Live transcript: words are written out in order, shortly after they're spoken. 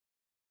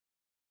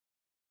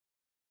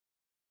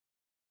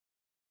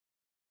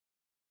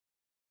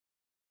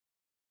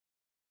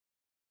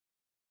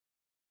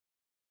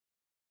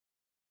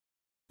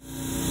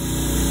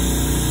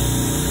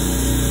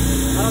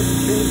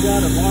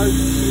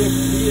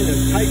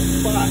tight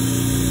spot.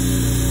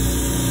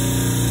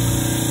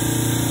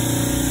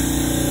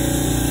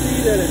 You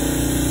see that it's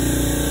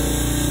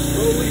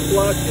totally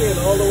blocked in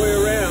all the way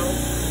around,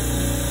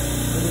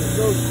 and there's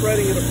no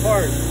spreading it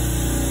apart.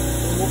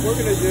 So what we're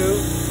going to do,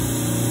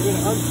 we're going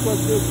to unsplit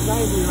this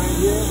 90 right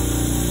here, and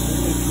we're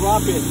going to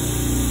drop it.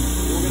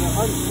 We're going to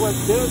unsplit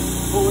this,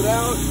 pull it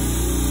out.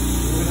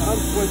 We're going to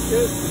unsplit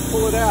this and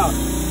pull it out.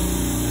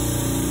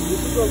 This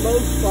is a low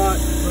spot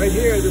right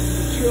here. This is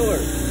the chiller.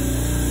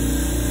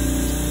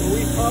 So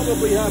we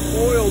probably have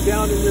oil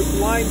down in this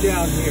line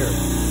down here.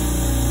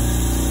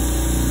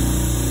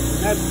 And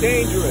that's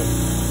dangerous.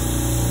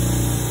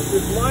 With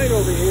this line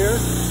over here,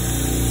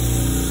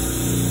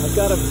 I've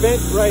got a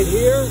vent right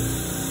here,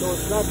 so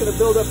it's not going to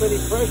build up any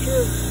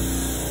pressure.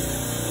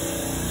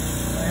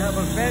 I have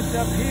a vent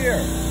up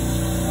here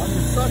on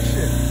the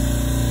suction.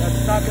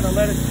 That's not going to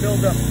let it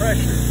build up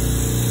pressure.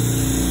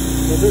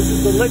 So this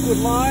is the liquid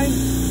line,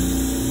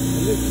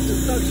 and this is the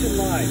suction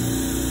line.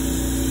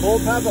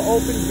 Both have an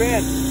open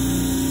vent.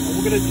 And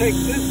we're going to take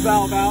this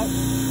valve out,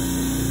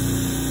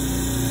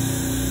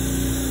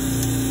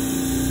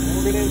 and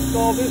we're going to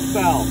install this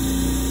valve.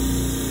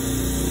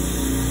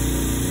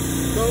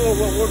 So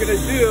what we're going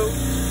to do,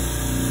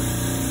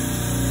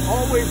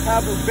 always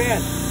have a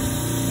vent.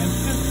 And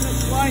since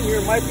this line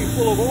here might be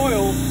full of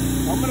oil,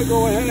 I'm going to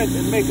go ahead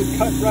and make a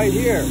cut right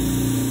here,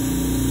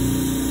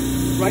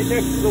 right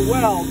next to the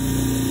well.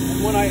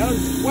 And when I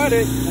unsweat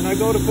it and I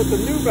go to put the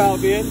new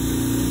valve in,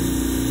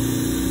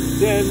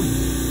 then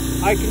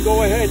I can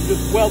go ahead and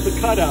just weld the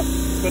cut up.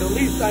 But at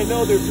least I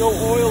know there's no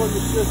oil in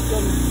the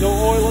system, no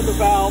oil in the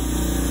valve,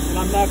 and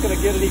I'm not going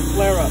to get any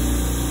flare-ups.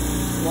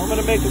 So I'm going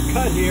to make a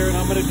cut here, and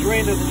I'm going to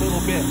drain it a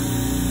little bit.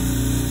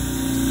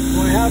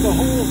 So I have a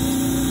hole,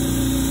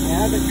 I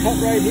have it cut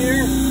right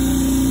here.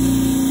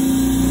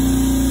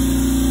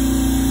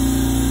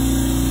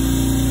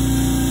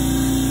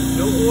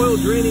 No oil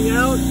draining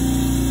out,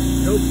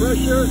 no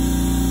pressure,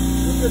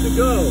 we're good to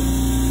go.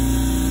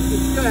 You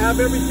can see I have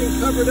everything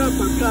covered up.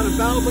 I've got a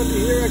valve under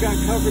here I got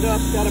covered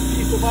up, got a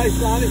piece of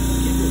ice on it to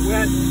keep it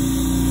wet.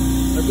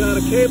 I've got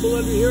a cable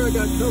under here I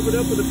got covered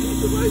up with a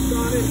piece of ice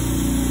on it.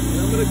 And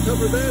I'm going to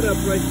cover that up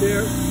right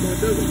there so it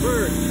doesn't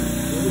burn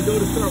when we go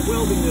to start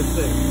welding this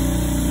thing.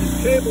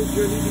 These cables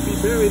here need to be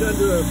buried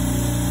under a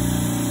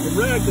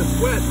rag that's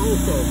wet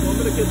also, so I'm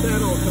going to get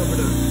that all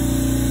covered up.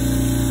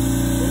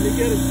 Let me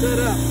get it set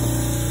up.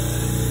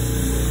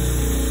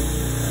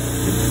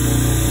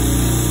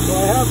 So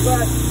I have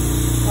that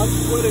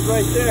unsplitted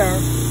right there.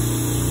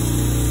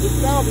 This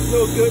valve is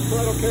no good, so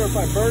I don't care if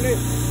I burn it.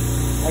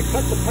 I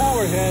cut the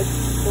power head,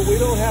 but we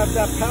don't have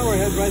that power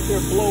head right there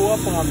blow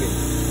up on me.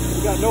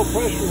 We've got no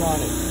pressure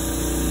on it.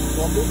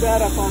 So I'll move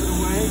that up out of the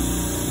way.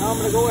 Now I'm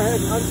going to go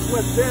ahead and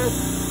unsplit this,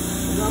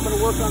 and now I'm going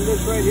to work on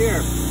this right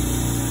here.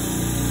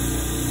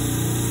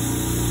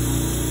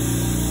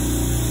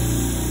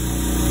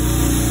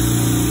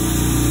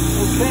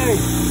 Okay,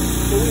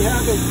 so we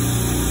have it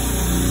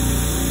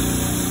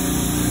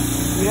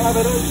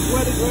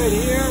unsweated right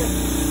here,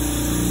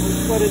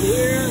 unsweated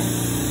here,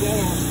 got a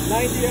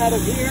 90 out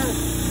of here,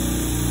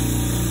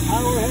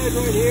 power head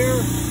right here.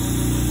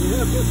 We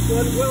have this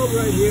one weld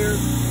right here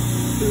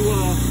to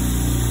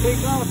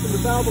take off and the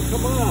valve will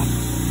come off.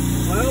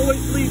 I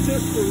always leave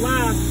this for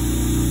last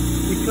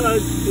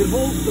because it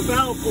holds the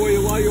valve for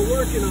you while you're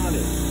working on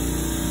it.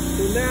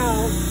 So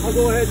now I'll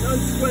go ahead and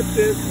unsweat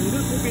this, and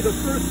this will be the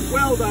first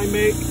weld I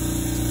make.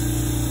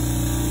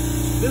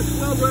 This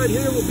weld right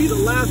here will be the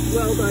last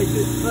weld I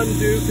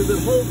undo because it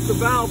holds the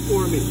valve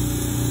for me.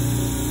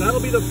 That'll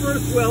be the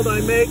first weld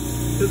I make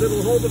because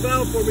it'll hold the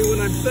valve for me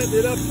when I'm setting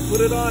it up to put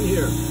it on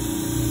here.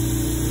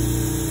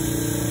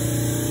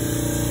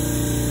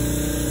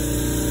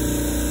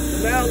 So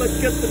now let's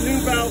get the new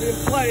valve in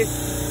place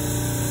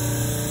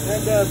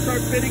and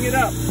start fitting it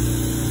up.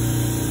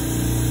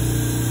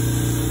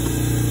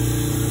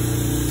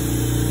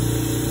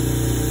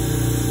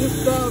 This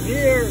valve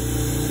here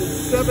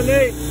is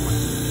 7/8.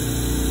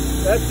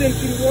 That's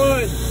inching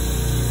 1.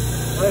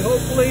 I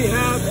hopefully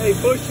have a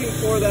bushing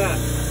for that.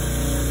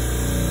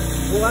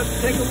 We'll have to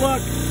take a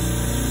look.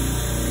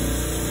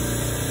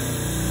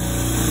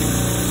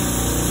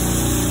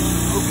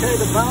 Okay,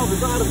 the valve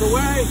is out of the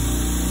way.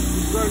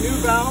 This is our new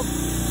valve.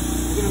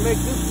 We're going to make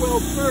this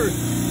weld first.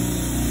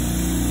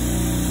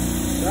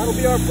 That'll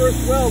be our first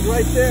weld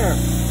right there.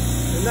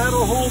 And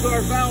that'll hold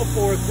our valve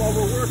for us while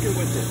we're working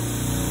with it.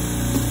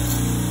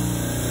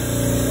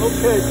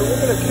 Okay, so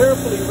we're going to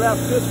carefully wrap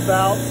this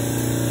valve.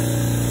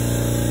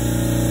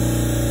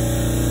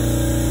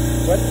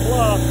 Wet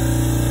cloth.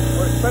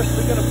 We're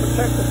especially going to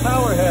protect the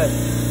power head.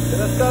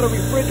 And it's got a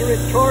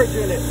refrigerant charge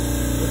in it.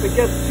 If it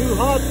gets too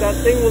hot, that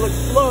thing will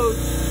explode,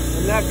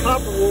 and that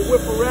copper will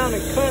whip around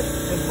and cut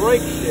and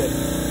break shit.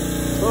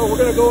 So we're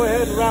going to go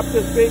ahead and wrap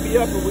this baby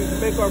up and we can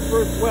make our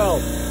first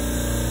weld.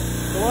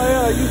 So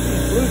I use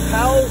these blue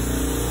towels,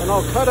 and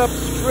I'll cut up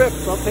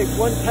strips. I'll take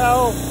one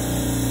towel,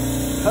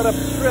 cut up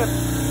strips,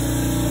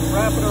 and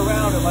wrap it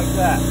around it like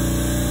that.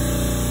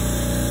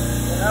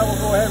 So now we'll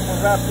go ahead and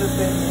we'll wrap this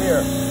in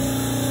here.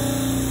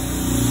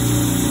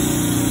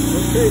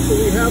 This Okay, so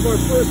we have our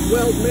first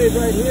weld made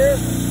right here.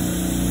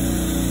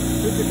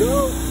 Good to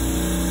go.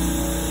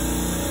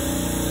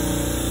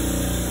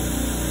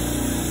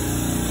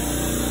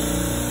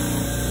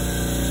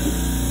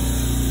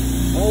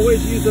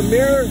 Always use a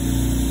mirror.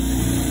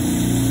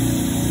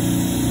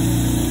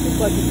 Looks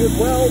like a good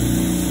weld.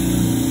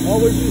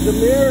 Always use a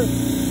mirror.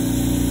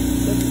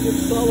 That's a good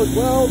solid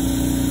weld.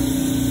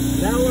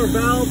 Now our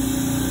valve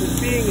is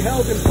being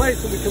held in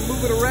place so we can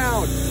move it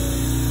around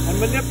and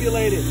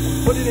manipulate it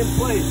and put it in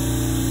place.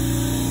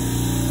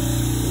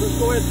 Let's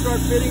go ahead and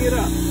start fitting it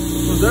up.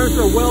 So there's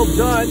our weld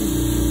done.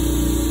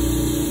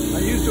 I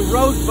used a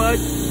rosebud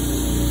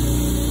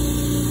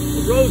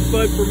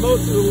for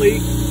most of the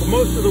leak.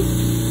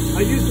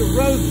 I used a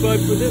rosebud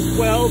for this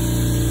weld,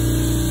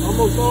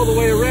 almost all the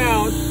way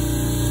around.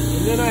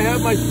 And then I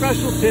have my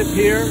special tip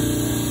here,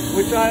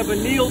 which I have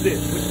annealed it,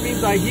 which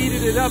means I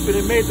heated it up and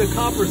it made the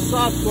copper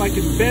soft so I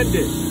can bend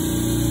it.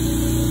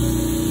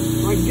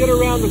 So I can get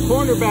around the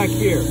corner back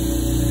here.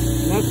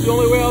 And that's the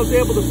only way I was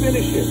able to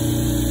finish it.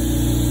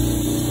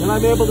 And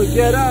I'm able to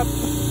get up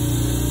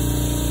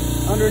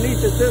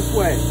underneath it this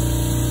way.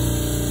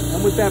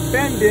 And with that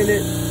bend in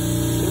it,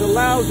 it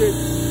allows it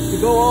to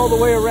go all the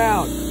way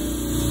around.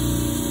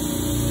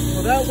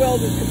 So that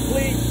weld is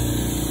complete.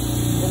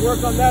 We'll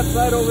work on that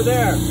side over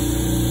there.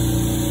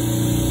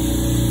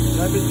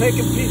 And I've been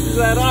taking pieces of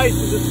that ice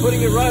and just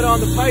putting it right on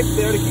the pipe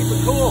there to keep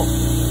it cool.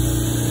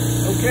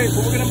 Okay,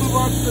 so we're going to move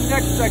on to the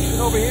next section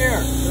over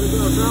here. There's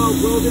our valve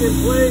welded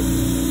in place.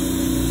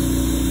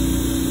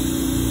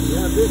 We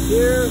have this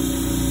here.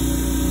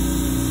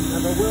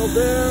 Have a weld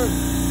there.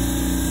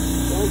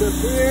 Weld up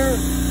here.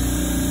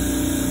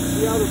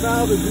 See how the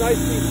valve is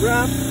nicely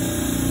wrapped.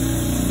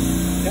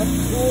 Kept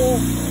cool.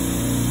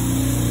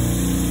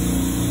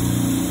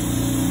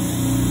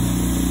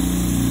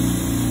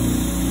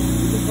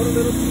 You can put a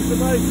little piece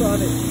of ice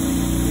on it.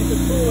 Keep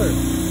it cooler.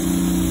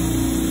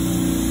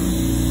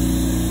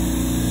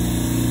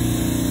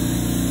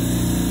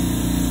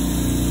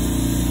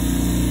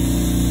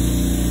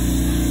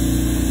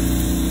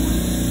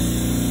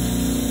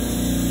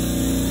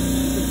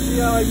 See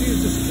how I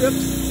use the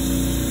strips?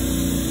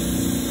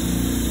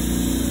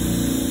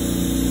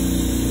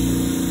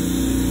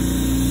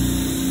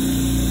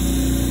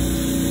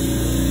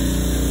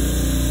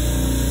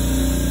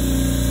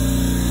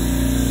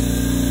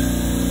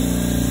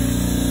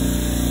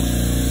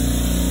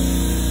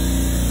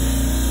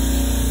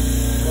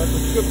 Got the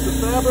strips of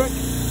fabric.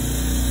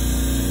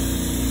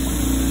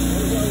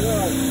 There's our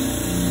weld.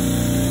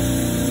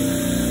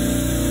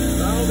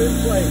 Valve in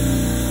place.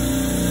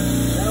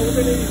 Now we're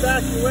going to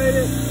evacuate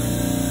it.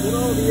 Get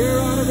all the air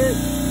out of it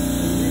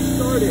and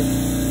restart it.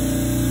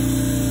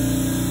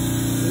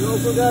 We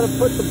also got to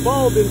put the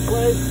bulb in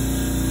place,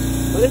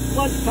 but it's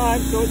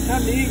lunchtime, so it's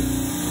time to eat.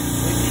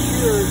 Make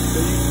sure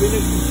that you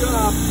finish the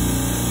job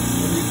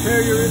and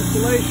repair your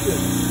installation.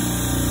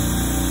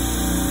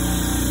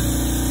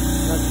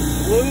 Got some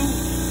glue,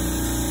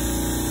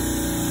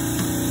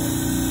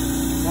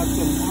 got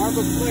some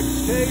Armaflex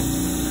tape.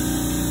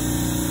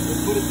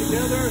 We'll put it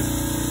together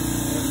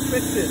and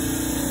fix it.